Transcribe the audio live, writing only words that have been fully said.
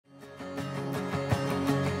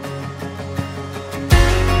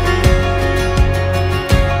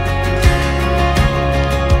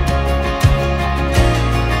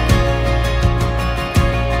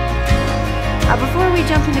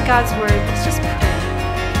God's word, let's just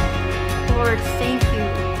pray. Lord, thank you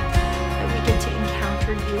that we get to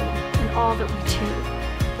encounter you in all that we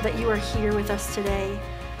do, that you are here with us today.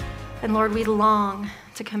 And Lord, we long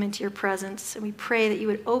to come into your presence, and we pray that you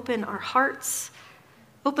would open our hearts,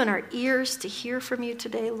 open our ears to hear from you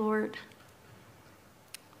today, Lord.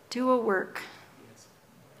 Do a work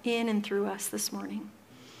in and through us this morning.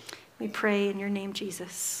 We pray in your name,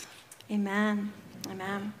 Jesus. Amen.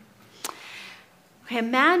 Amen. Okay,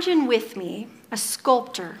 imagine with me a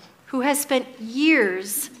sculptor who has spent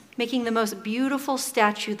years making the most beautiful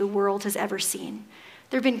statue the world has ever seen.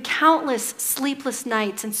 There have been countless sleepless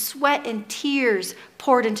nights and sweat and tears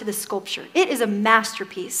poured into this sculpture. It is a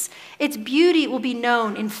masterpiece. Its beauty will be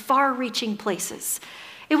known in far-reaching places.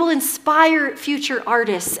 It will inspire future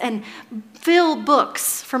artists and fill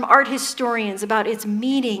books from art historians about its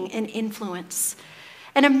meaning and influence.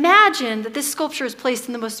 And imagine that this sculpture is placed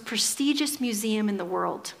in the most prestigious museum in the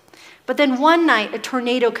world. But then one night, a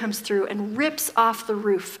tornado comes through and rips off the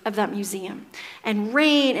roof of that museum. And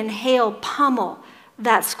rain and hail pummel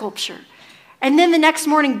that sculpture. And then the next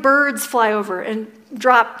morning, birds fly over and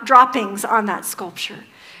drop droppings on that sculpture.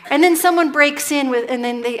 And then someone breaks in and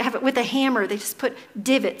then they have it with a hammer. They just put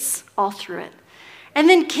divots all through it. And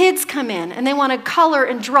then kids come in, and they want to color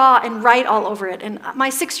and draw and write all over it. And my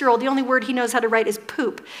 6-year-old, the only word he knows how to write is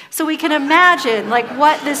poop. So we can imagine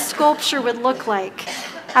what this sculpture would look like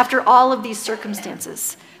after all of these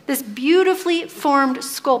circumstances. This beautifully formed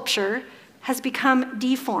sculpture has become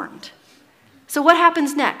deformed. So what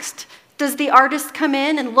happens next? Does the artist come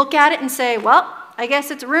in and look at it and say, well, I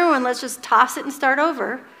guess it's ruined, let's just toss it and start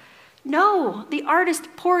over? No, the artist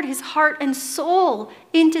poured his heart and soul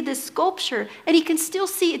into this sculpture, and he can still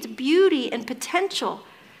see its beauty and potential.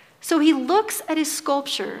 So he looks at his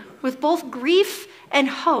sculpture with both grief and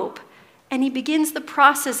hope, and he begins the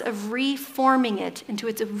process of reforming it into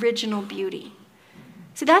its original beauty.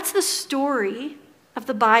 See, that's the story of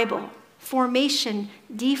the Bible: formation,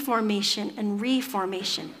 deformation, and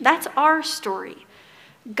reformation. That's our story.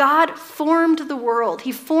 God formed the world.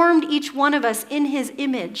 He formed each one of us in his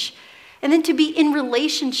image. And then to be in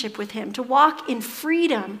relationship with him, to walk in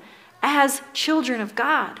freedom as children of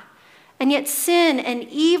God. And yet sin and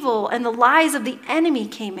evil and the lies of the enemy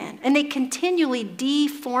came in, and they continually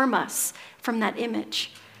deform us from that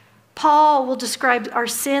image. Paul will describe our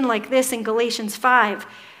sin like this in Galatians 5.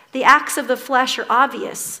 The acts of the flesh are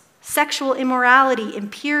obvious: sexual immorality,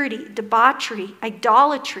 impurity, debauchery,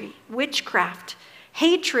 idolatry, witchcraft,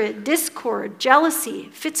 hatred, discord, jealousy,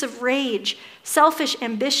 fits of rage, selfish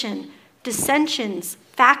ambition, dissensions,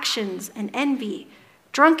 factions, and envy,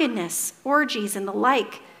 drunkenness, orgies, and the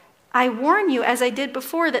like. I warn you, as I did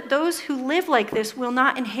before, that those who live like this will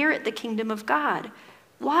not inherit the kingdom of God.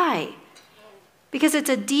 Why? Because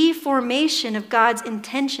it's a deformation of God's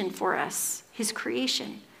intention for us, his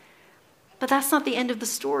creation. But that's not the end of the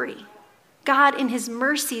story. God, in his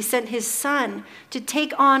mercy, sent his Son to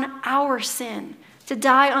take on our sin, to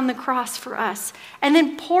die on the cross for us, and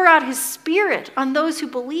then pour out his Spirit on those who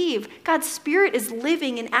believe. God's Spirit is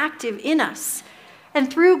living and active in us. And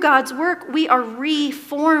through God's work, we are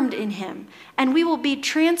reformed in him, and we will be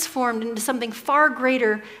transformed into something far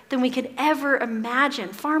greater than we could ever imagine,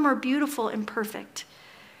 far more beautiful and perfect.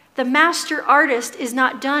 The master artist is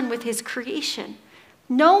not done with his creation.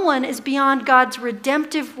 No one is beyond God's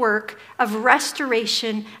redemptive work of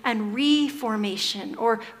restoration and reformation,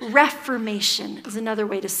 or reformation is another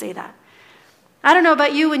way to say that. I don't know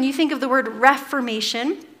about you, when you think of the word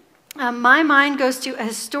reformation, my mind goes to a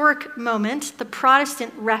historic moment, the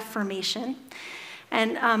Protestant Reformation.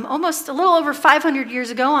 And almost a little over 500 years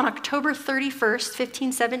ago, on October 31st,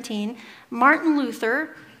 1517, Martin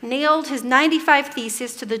Luther nailed his 95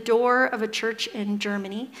 Theses to the door of a church in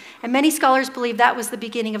Germany. And many scholars believe that was the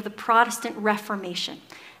beginning of the Protestant Reformation.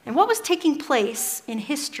 And what was taking place in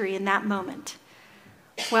history in that moment?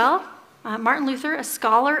 Well, Martin Luther, a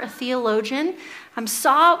scholar, a theologian,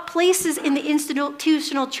 saw places in the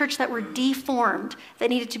institutional church that were deformed, that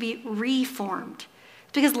needed to be reformed.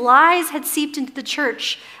 Because lies had seeped into the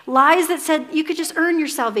church. Lies that said you could just earn your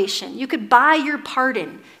salvation. You could buy your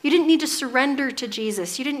pardon. You didn't need to surrender to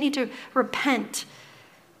Jesus. You didn't need to repent.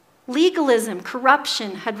 Legalism,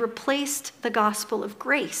 corruption had replaced the gospel of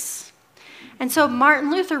grace. And so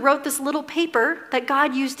Martin Luther wrote this little paper that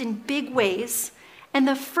God used in big ways. And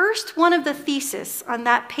the first one of the theses on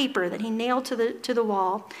that paper that he nailed to the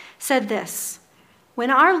wall said this: when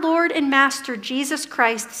our Lord and Master Jesus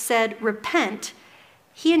Christ said, repent,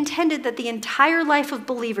 he intended that the entire life of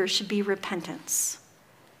believers should be repentance.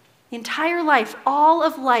 The entire life, all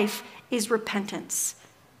of life, is repentance.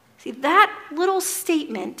 See, that little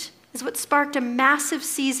statement is what sparked a massive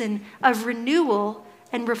season of renewal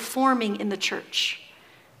and reforming in the church.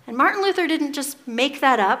 And Martin Luther didn't just make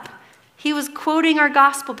that up. He was quoting our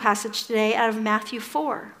gospel passage today out of Matthew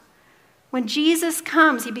 4. When Jesus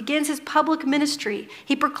comes, he begins his public ministry.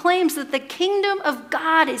 He proclaims that the kingdom of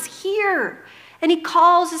God is here. And he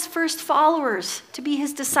calls his first followers to be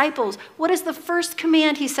his disciples. What is the first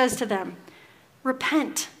command he says to them?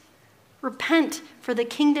 Repent. Repent, for the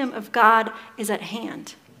kingdom of God is at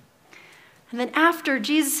hand. And then after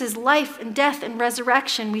Jesus' life and death and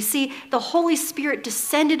resurrection, we see the Holy Spirit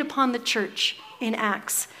descended upon the church in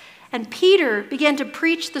Acts. And Peter began to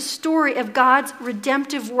preach the story of God's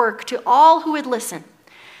redemptive work to all who would listen.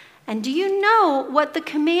 And do you know what the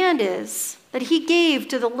command is that he gave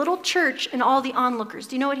to the little church and all the onlookers?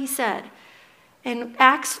 Do you know what he said? In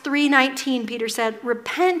Acts 3:19, Peter said,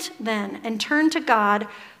 "Repent then and turn to God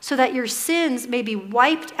so that your sins may be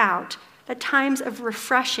wiped out, that times of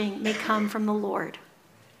refreshing may come from the Lord."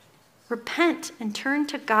 Repent and turn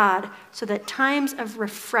to God so that times of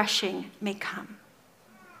refreshing may come.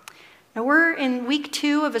 Now we're in week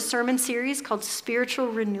 2 of a sermon series called Spiritual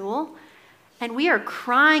Renewal, and we are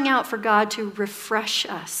crying out for God to refresh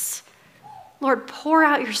us. Lord, pour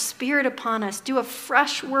out your Spirit upon us. Do a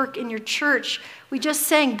fresh work in your church. We just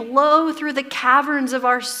sang, blow through the caverns of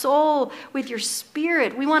our soul with your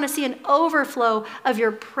Spirit. We want to see an overflow of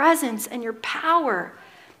your presence and your power.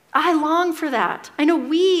 I long for that. I know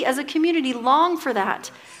we as a community long for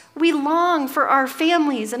that. We long for our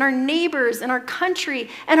families and our neighbors and our country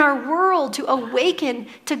and our world to awaken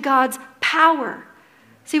to God's power.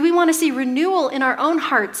 See, we want to see renewal in our own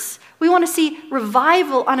hearts. We want to see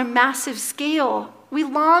revival on a massive scale. We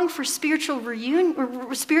long for spiritual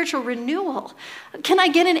renewal. Can I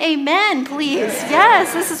get an amen, please?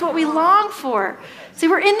 Yes, this is what we long for. See,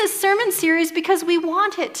 we're in this sermon series because we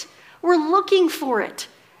want it. We're looking for it.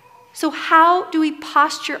 So how do we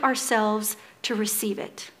posture ourselves to receive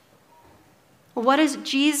it? What is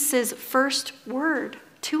Jesus' first word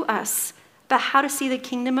to us about how to see the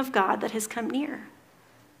kingdom of God that has come near?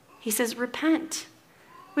 He says, repent.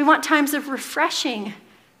 We want times of refreshing.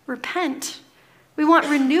 Repent. We want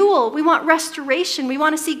renewal. We want restoration. We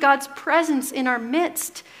want to see God's presence in our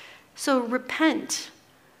midst. So repent.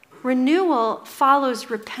 Renewal follows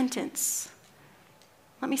repentance.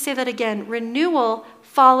 Let me say that again. Renewal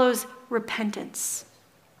follows repentance.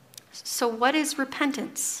 So what is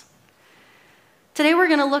repentance? Today we're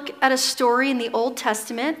going to look at a story in the Old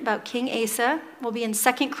Testament about King Asa. We'll be in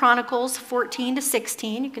 2 Chronicles 14 to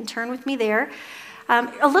 16. You can turn with me there.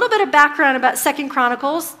 A little bit of background about 2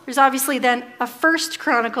 Chronicles. There's obviously then a 1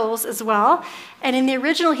 Chronicles as well. And in the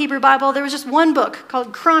original Hebrew Bible, there was just one book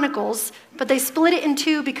called Chronicles, but they split it in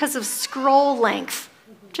two because of scroll length,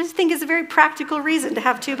 which I think is a very practical reason to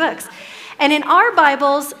have two books. And in our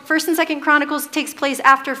Bibles, 1 and 2 Chronicles takes place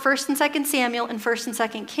after 1 and 2 Samuel and 1 and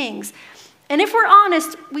 2 Kings. And if we're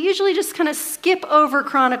honest, we usually just kind of skip over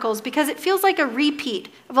Chronicles because it feels like a repeat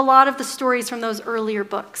of a lot of the stories from those earlier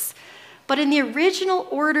books. But in the original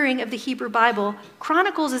ordering of the Hebrew Bible,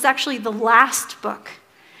 Chronicles is actually the last book.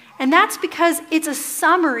 And that's because it's a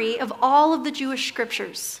summary of all of the Jewish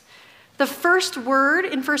scriptures. The first word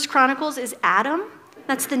in 1 Chronicles is Adam.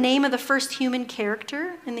 That's the name of the first human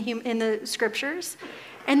character in the scriptures.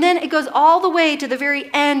 And then it goes all the way to the very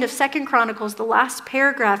end of 2 Chronicles, the last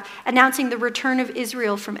paragraph, announcing the return of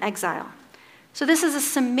Israel from exile. So this is a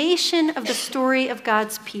summation of the story of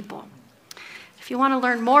God's people. If you want to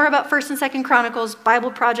learn more about 1 and 2 Chronicles,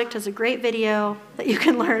 Bible Project has a great video that you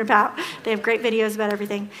can learn about. They have great videos about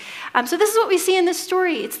everything. So this is what we see in this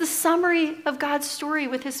story. It's the summary of God's story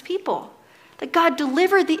with his people. That God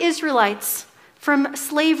delivered the Israelites from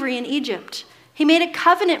slavery in Egypt. He made a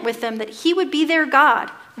covenant with them that he would be their God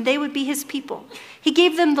and they would be his people. He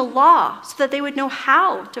gave them the law so that they would know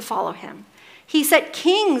how to follow him. He set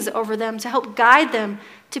kings over them to help guide them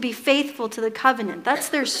to be faithful to the covenant. That's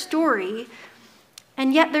their story.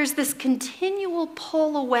 And yet there's this continual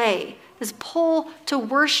pull away, this pull to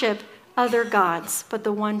worship other gods, but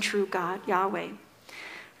the one true God, Yahweh.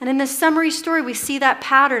 And in this summary story, we see that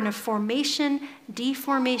pattern of formation,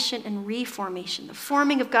 deformation, and reformation, the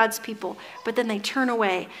forming of God's people, but then they turn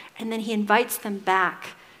away, and then he invites them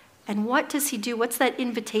back. And what does he do? What's that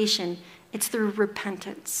invitation? It's through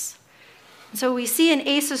repentance. And so we see in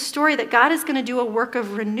Asa's story that God is going to do a work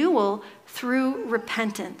of renewal through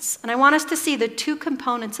repentance. And I want us to see the two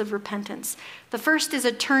components of repentance. The first is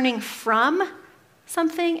a turning from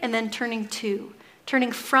something and then turning to.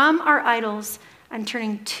 Turning from our idols and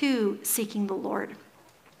turning to seeking the Lord.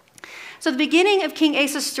 So the beginning of King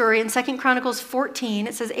Asa's story in 2 Chronicles 14,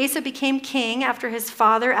 it says, Asa became king after his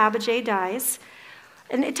father Abijah dies.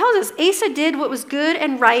 And it tells us Asa did what was good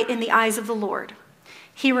and right in the eyes of the Lord.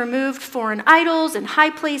 He removed foreign idols and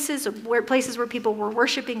high places, places where people were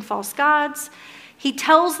worshiping false gods. He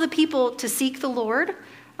tells the people to seek the Lord.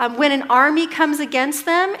 When an army comes against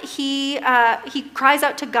them, he cries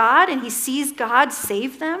out to God and he sees God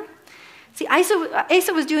save them. See,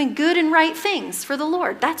 Asa was doing good and right things for the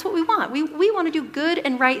Lord. That's what we want. We want to do good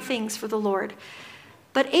and right things for the Lord.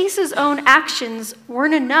 But Asa's own actions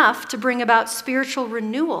weren't enough to bring about spiritual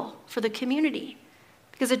renewal for the community,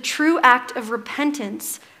 because a true act of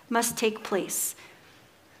repentance must take place.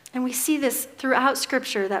 And we see this throughout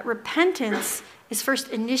Scripture, that repentance is first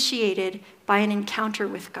initiated by an encounter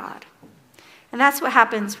with God. And that's what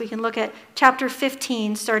happens. We can look at chapter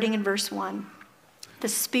 15, starting in verse 1. The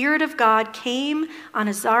Spirit of God came on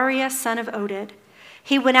Azariah, son of Oded.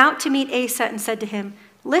 He went out to meet Asa and said to him,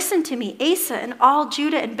 "Listen to me, Asa and all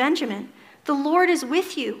Judah and Benjamin. The Lord is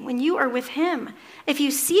with you when you are with him. If you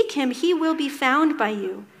seek him, he will be found by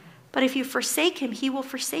you. But if you forsake him, he will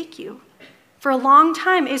forsake you. For a long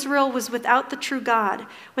time, Israel was without the true God,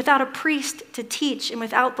 without a priest to teach, and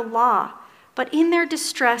without the law. But in their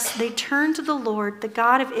distress, they turned to the Lord, the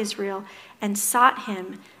God of Israel, and sought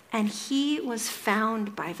him, and he was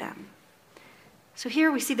found by them." So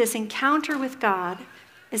here we see this encounter with God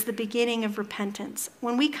is the beginning of repentance.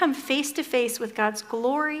 When we come face to face with God's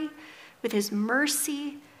glory, with his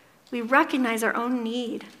mercy, we recognize our own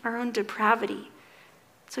need, our own depravity.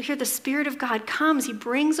 So here the Spirit of God comes. He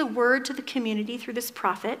brings a word to the community through this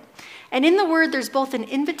prophet. And in the word, there's both an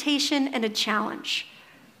invitation and a challenge.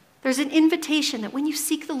 There's an invitation that when you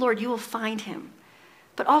seek the Lord, you will find him.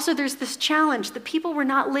 But also there's this challenge. The people were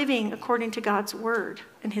not living according to God's word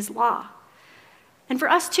and his law. And for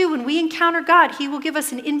us too, when we encounter God, he will give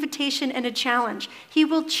us an invitation and a challenge. He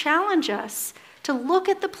will challenge us to look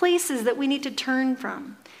at the places that we need to turn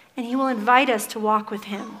from. And he will invite us to walk with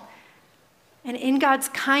him. And in God's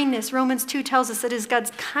kindness, Romans 2 tells us that it is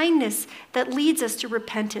God's kindness that leads us to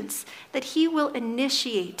repentance, that he will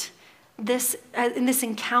initiate this, in this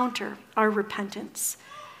encounter, our repentance.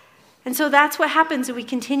 And so that's what happens. And we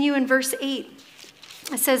continue in verse 8.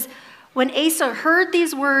 It says, "When Asa heard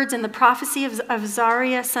these words and the prophecy of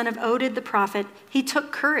Azariah, son of Oded the prophet, he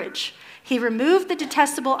took courage. He removed the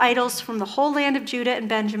detestable idols from the whole land of Judah and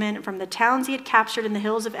Benjamin, and from the towns he had captured in the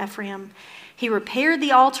hills of Ephraim. He repaired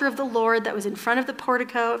the altar of the Lord that was in front of the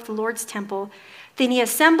portico of the Lord's temple. Then he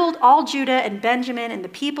assembled all Judah and Benjamin and the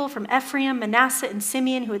people from Ephraim, Manasseh, and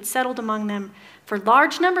Simeon who had settled among them, for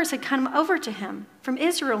large numbers had come over to him from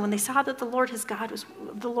Israel when they saw that the Lord his God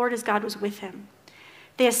was with him.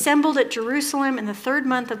 They assembled at Jerusalem in the 3rd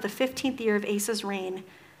month of the 15th year of Asa's reign.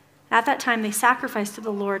 At that time they sacrificed to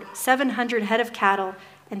the Lord 700 head of cattle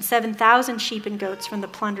and 7,000 sheep and goats from the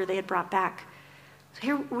plunder they had brought back." So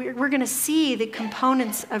here we're going to see the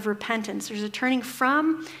components of repentance. There's a turning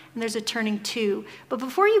from and there's a turning to. But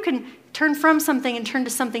before you can turn from something and turn to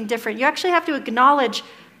something different, you actually have to acknowledge,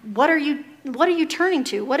 what are you turning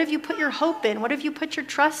to? What have you put your hope in? What have you put your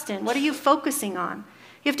trust in? What are you focusing on?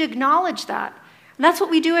 You have to acknowledge that. And that's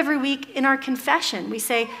what we do every week in our confession. We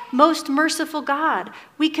say, "Most merciful God,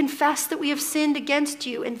 we confess that we have sinned against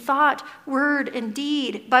you in thought, word, and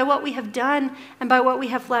deed, by what we have done and by what we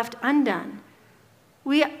have left undone."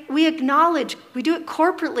 We acknowledge, we do it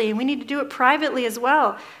corporately, and we need to do it privately as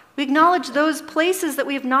well. We acknowledge those places that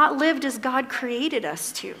we have not lived as God created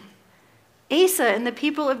us to. Asa and the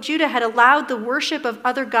people of Judah had allowed the worship of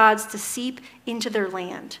other gods to seep into their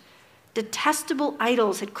land. Detestable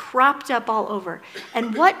idols had cropped up all over.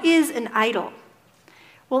 And what is an idol?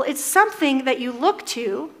 Well, it's something that you look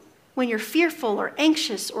to when you're fearful or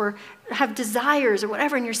anxious or have desires or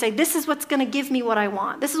whatever, and you're saying, this is what's going to give me what I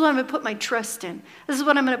want. This is what I'm going to put my trust in. This is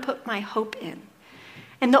what I'm going to put my hope in.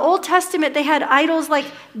 In the Old Testament, they had idols like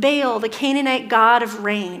Baal, the Canaanite god of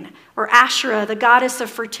rain, or Asherah, the goddess of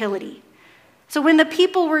fertility. So when the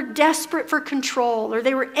people were desperate for control, or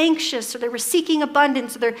they were anxious, or they were seeking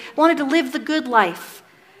abundance, or they wanted to live the good life,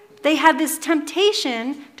 they had this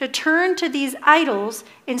temptation to turn to these idols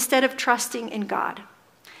instead of trusting in God.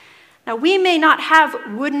 Now, we may not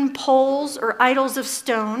have wooden poles or idols of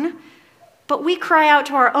stone, but we cry out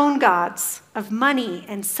to our own gods of money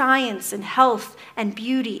and science and health and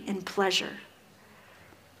beauty and pleasure.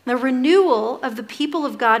 The renewal of the people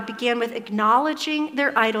of God began with acknowledging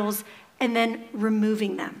their idols and then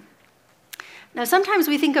removing them. Now, sometimes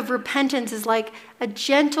we think of repentance as like a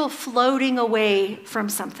gentle floating away from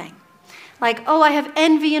something. Like, oh, I have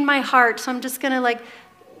envy in my heart, so I'm just going to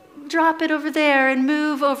drop it over there and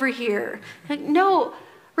move over here. No,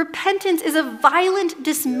 repentance is a violent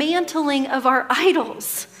dismantling of our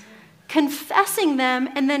idols. confessing them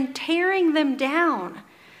and then tearing them down,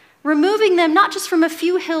 removing them not just from a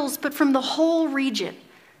few hills, but from the whole region.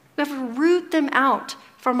 We have to root them out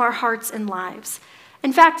from our hearts and lives.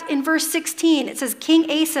 In fact, in verse 16, it says,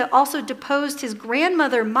 King Asa also deposed his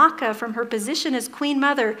grandmother Maacah from her position as queen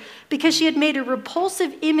mother because she had made a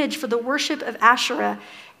repulsive image for the worship of Asherah.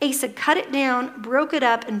 Asa cut it down, broke it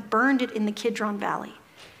up, and burned it in the Kidron Valley.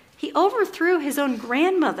 He overthrew his own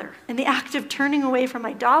grandmother in the act of turning away from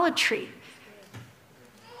idolatry.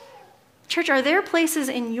 Church, are there places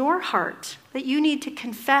in your heart that you need to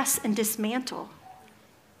confess and dismantle?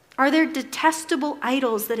 Are there detestable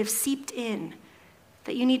idols that have seeped in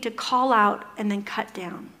that you need to call out and then cut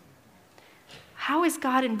down? How is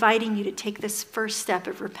God inviting you to take this first step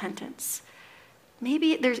of repentance?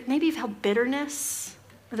 Maybe you've held bitterness,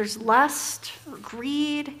 or there's lust, or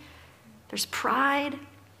greed, there's pride.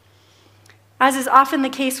 As is often the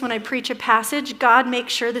case when I preach a passage, God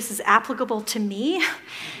makes sure this is applicable to me.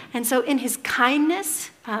 And so in his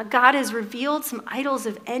kindness, God has revealed some idols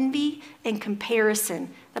of envy and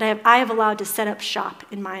comparison that I have allowed to set up shop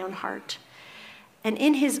in my own heart. And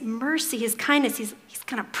in his mercy, his kindness, he's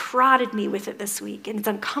kind of prodded me with it this week, and it's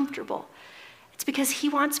uncomfortable. It's because he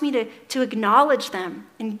wants me to acknowledge them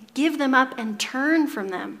and give them up and turn from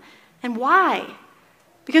them. And why?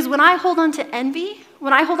 Because when I hold on to envy,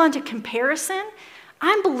 when I hold on to comparison,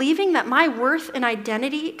 I'm believing that my worth and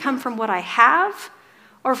identity come from what I have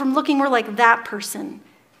or from looking more like that person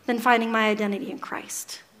than finding my identity in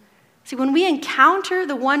Christ. See, when we encounter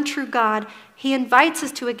the one true God, he invites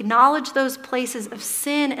us to acknowledge those places of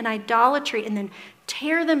sin and idolatry and then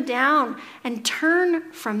tear them down and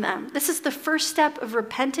turn from them. This is the first step of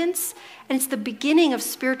repentance, and it's the beginning of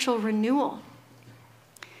spiritual renewal.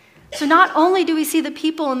 So not only do we see the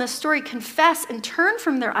people in this story confess and turn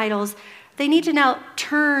from their idols, they need to now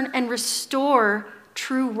turn and restore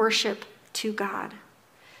true worship to God.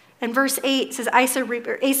 And verse 8 says, Asa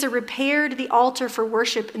repaired the altar for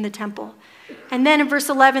worship in the temple. And then in verse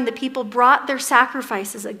 11, the people brought their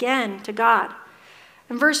sacrifices again to God.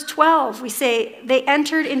 In verse 12, we say, they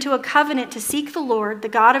entered into a covenant to seek the Lord, the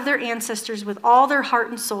God of their ancestors, with all their heart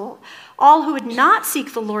and soul. All who would not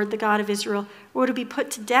seek the Lord, the God of Israel, were to be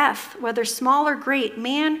put to death, whether small or great,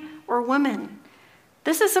 man or woman.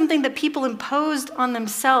 This is something that people imposed on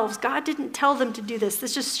themselves. God didn't tell them to do this.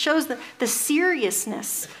 This just shows the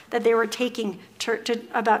seriousness that they were taking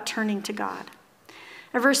about turning to God.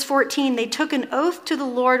 In verse 14, they took an oath to the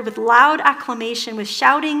Lord with loud acclamation, with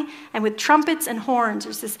shouting and with trumpets and horns.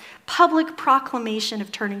 There's this public proclamation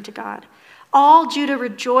of turning to God. All Judah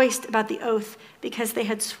rejoiced about the oath because they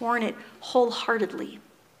had sworn it wholeheartedly.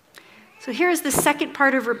 So here's the second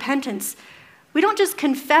part of repentance. We don't just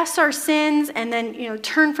confess our sins and then,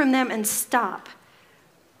 turn from them and stop.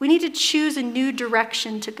 We need to choose a new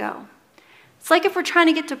direction to go. It's like if we're trying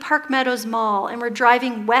to get to Park Meadows Mall and we're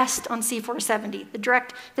driving west on C470,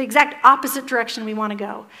 the exact opposite direction we want to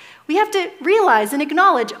go. We have to realize and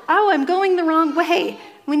acknowledge, I'm going the wrong way.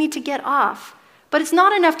 We need to get off. But it's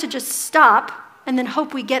not enough to just stop and then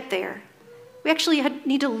hope we get there. We actually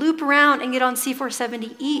need to loop around and get on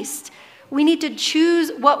C470 east. We need to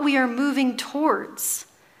choose what we are moving towards.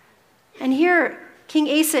 And here, King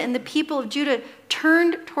Asa and the people of Judah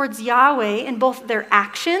turned towards Yahweh in both their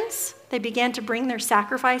actions. They began to bring their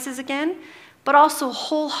sacrifices again, but also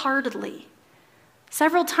wholeheartedly.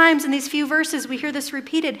 Several times in these few verses, we hear this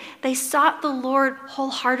repeated. They sought the Lord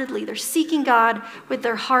wholeheartedly. They're seeking God with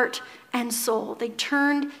their heart and soul. They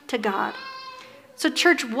turned to God. So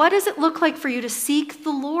church, what does it look like for you to seek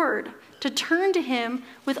the Lord, to turn to him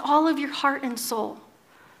with all of your heart and soul?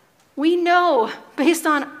 We know, based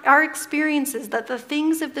on our experiences, that the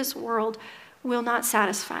things of this world will not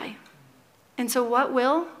satisfy. And so what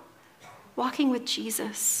will? Walking with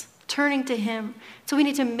Jesus, turning to him. So we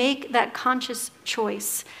need to make that conscious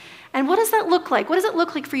choice. And what does that look like? What does it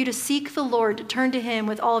look like for you to seek the Lord, to turn to him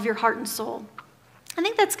with all of your heart and soul? I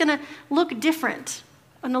think that's going to look different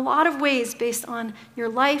in a lot of ways based on your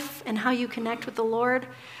life and how you connect with the Lord.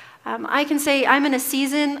 I can say I'm in a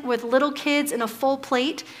season with little kids and a full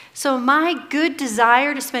plate, so my good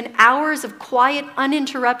desire to spend hours of quiet,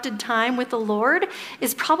 uninterrupted time with the Lord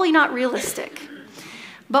is probably not realistic.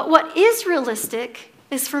 But what is realistic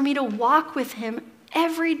is for me to walk with him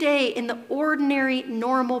every day in the ordinary,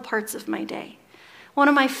 normal parts of my day. One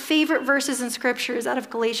of my favorite verses in Scripture is out of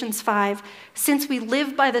Galatians 5. Since we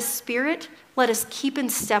live by the Spirit, let us keep in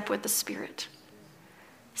step with the Spirit.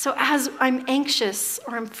 So as I'm anxious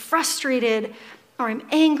or I'm frustrated or I'm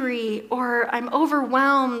angry or I'm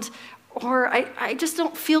overwhelmed or I just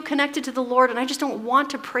don't feel connected to the Lord and I just don't want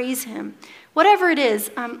to praise him. Whatever it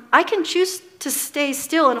is, I can choose to stay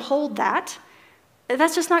still and hold that.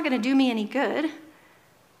 That's just not going to do me any good.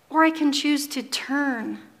 Or I can choose to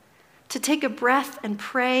turn, to take a breath and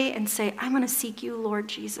pray and say, I'm going to seek you, Lord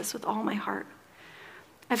Jesus, with all my heart.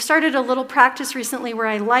 I've started a little practice recently where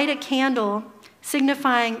I light a candle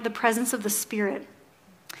signifying the presence of the Spirit.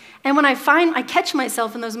 And when I catch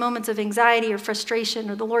myself in those moments of anxiety or frustration,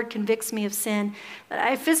 or the Lord convicts me of sin, that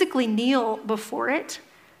I physically kneel before it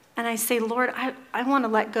and I say, Lord, I want to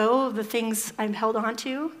let go of the things I've held on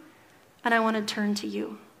to, and I want to turn to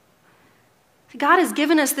you. God has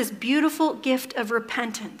given us this beautiful gift of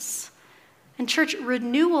repentance. And church,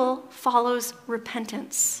 renewal follows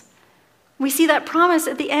repentance. We see that promise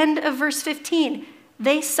at the end of verse 15.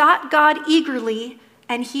 They sought God eagerly,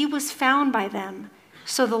 and he was found by them.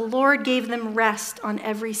 So the Lord gave them rest on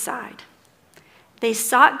every side. They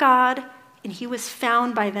sought God, and he was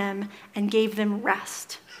found by them and gave them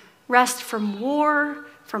rest. Rest from war,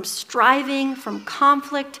 from striving, from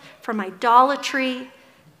conflict, from idolatry.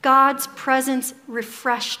 God's presence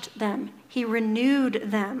refreshed them. He renewed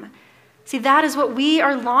them. See, that is what we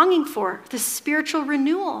are longing for, the spiritual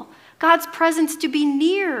renewal. God's presence to be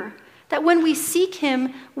near, that when we seek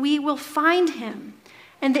him, we will find him.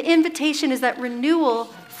 And the invitation is that renewal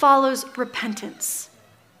follows repentance.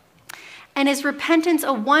 And is repentance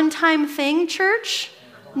a one-time thing, church?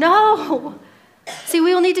 No. See,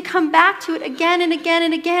 we will need to come back to it again and again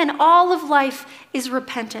and again. All of life is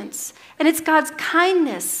repentance. And it's God's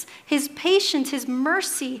kindness, his patience, his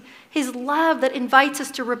mercy, his love that invites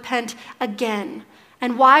us to repent again.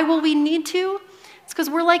 And why will we need to? It's because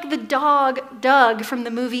we're like the dog Doug from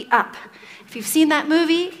the movie Up. If you've seen that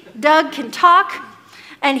movie, Doug can talk,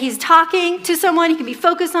 and he's talking to someone, he can be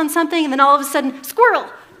focused on something, and then all of a sudden, squirrel,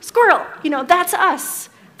 squirrel. That's us.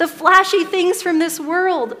 The flashy things from this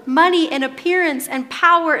world, money and appearance and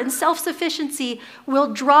power and self-sufficiency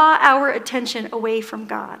will draw our attention away from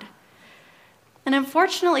God. And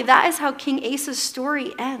unfortunately, that is how King Asa's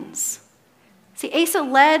story ends. See, Asa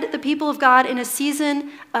led the people of God in a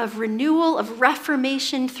season of renewal, of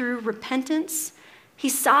reformation through repentance. He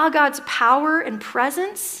saw God's power and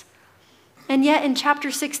presence, and yet in chapter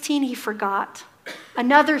 16, he forgot.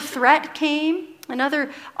 Another threat came.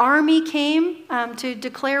 Another army came to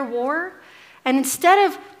declare war. And instead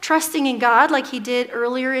of trusting in God like he did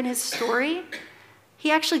earlier in his story,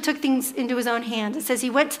 he actually took things into his own hands. It says he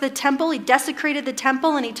went to the temple, he desecrated the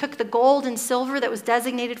temple, and he took the gold and silver that was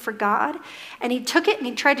designated for God, and he took it and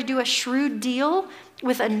he tried to do a shrewd deal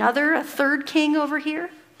with a third king over here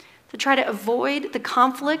to try to avoid the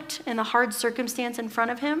conflict and the hard circumstance in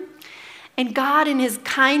front of him. And God, in his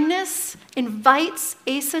kindness, invites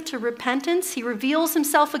Asa to repentance. He reveals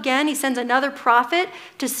himself again. He sends another prophet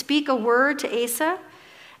to speak a word to Asa.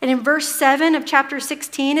 And in verse 7 of chapter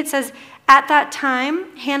 16, it says, at that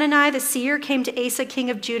time, Hanani the seer came to Asa, king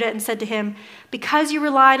of Judah, and said to him, because you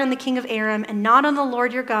relied on the king of Aram and not on the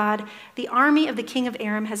Lord your God, the army of the king of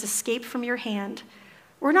Aram has escaped from your hand.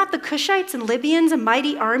 Were not the Cushites and Libyans a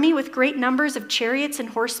mighty army with great numbers of chariots and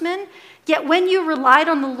horsemen? Yet when you relied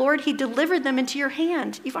on the Lord, he delivered them into your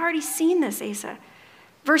hand. You've already seen this, Asa.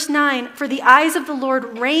 Verse 9, for the eyes of the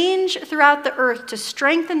Lord range throughout the earth to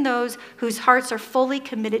strengthen those whose hearts are fully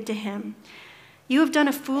committed to him. You have done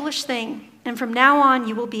a foolish thing, and from now on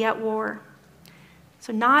you will be at war.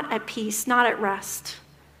 So not at peace, not at rest.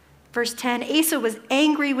 Verse 10, Asa was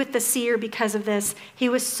angry with the seer because of this. He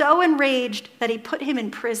was so enraged that he put him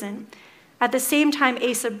in prison. At the same time,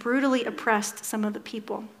 Asa brutally oppressed some of the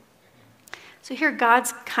people. So here,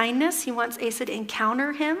 God's kindness, he wants Asa to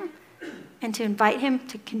encounter him and to invite him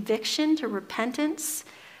to conviction, to repentance,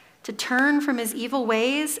 to turn from his evil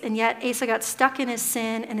ways, and yet Asa got stuck in his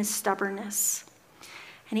sin and his stubbornness.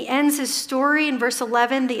 And he ends his story in verse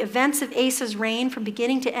 11. The events of Asa's reign from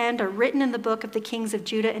beginning to end are written in the book of the kings of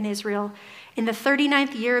Judah and Israel. In the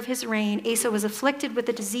 39th year of his reign, Asa was afflicted with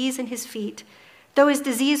a disease in his feet. Though his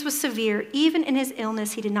disease was severe, even in his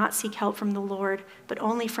illness, he did not seek help from the Lord, but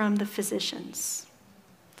only from the physicians.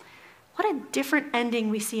 What a different ending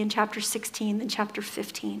we see in chapter 16 than chapter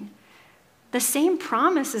 15. The same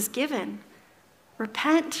promise is given.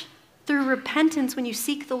 Repent. Through repentance, when you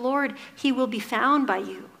seek the Lord, he will be found by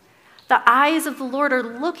you. The eyes of the Lord are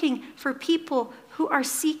looking for people who are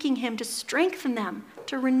seeking him to strengthen them,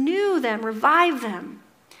 to renew them, revive them.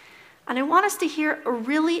 And I want us to hear a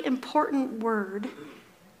really important word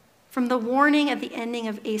from the warning at the ending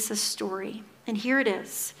of Asa's story. And here it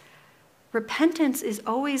is. Repentance is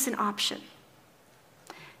always an option.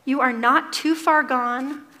 You are not too far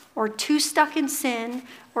gone or too stuck in sin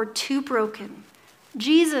or too broken.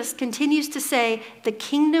 Jesus continues to say, the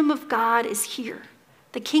kingdom of God is here.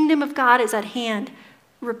 The kingdom of God is at hand.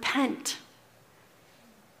 Repent.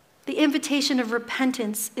 The invitation of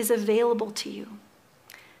repentance is available to you.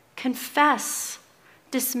 Confess.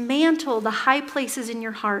 Dismantle the high places in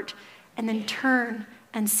your heart, and then turn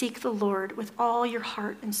and seek the Lord with all your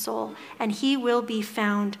heart and soul, and he will be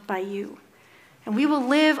found by you. And we will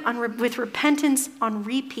live with repentance on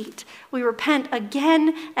repeat. We repent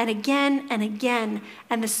again and again and again,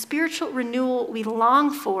 and the spiritual renewal we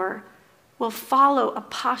long for will follow a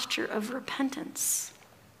posture of repentance.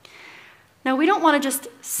 Now, we don't want to just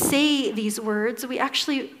say these words. We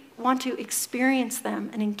actually want to experience them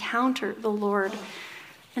and encounter the Lord.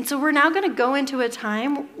 And so we're now going to go into a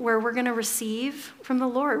time where we're going to receive from the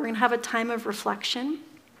Lord. We're going to have a time of reflection.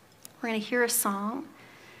 We're going to hear a song.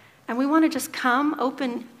 And we want to just come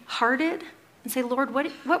open-hearted and say, Lord,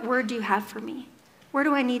 what word do you have for me? Where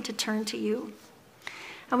do I need to turn to you?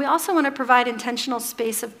 And we also want to provide intentional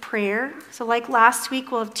space of prayer. So like last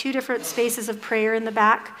week, we'll have 2 different spaces of prayer in the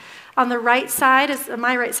back. On the right side,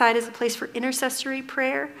 my right side is a place for intercessory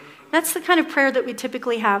prayer. That's the kind of prayer that we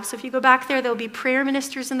typically have. So if you go back there, there'll be prayer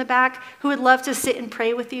ministers in the back who would love to sit and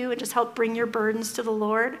pray with you and just help bring your burdens to the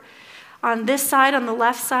Lord. On this side, on the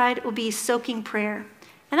left side, will be soaking prayer.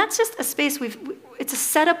 And that's just a space it's a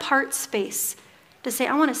set apart space to say,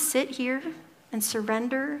 I want to sit here and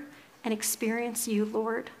surrender and experience you,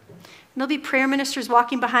 Lord. And there'll be prayer ministers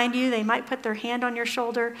walking behind you. They might put their hand on your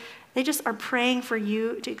shoulder. They just are praying for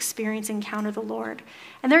you to experience and encounter the Lord.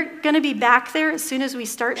 And they're going to be back there as soon as we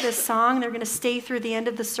start this song. They're going to stay through the end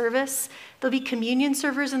of the service. There'll be communion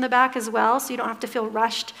servers in the back as well, so you don't have to feel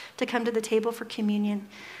rushed to come to the table for communion.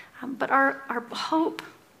 But our hope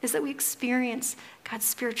is that we experience God's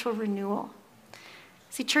spiritual renewal.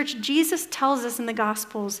 See, church, Jesus tells us in the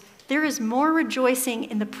Gospels, there is more rejoicing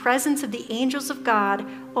in the presence of the angels of God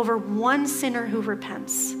over one sinner who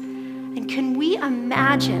repents. And can we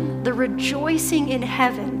imagine the rejoicing in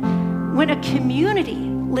heaven when a community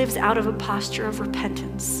lives out of a posture of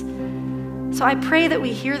repentance? So I pray that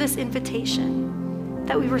we hear this invitation,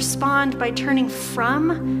 that we respond by turning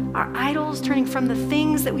from our idols, turning from the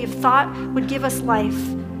things that we have thought would give us life,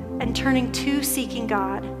 and turning to seeking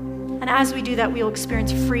God. And as we do that, we'll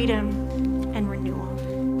experience freedom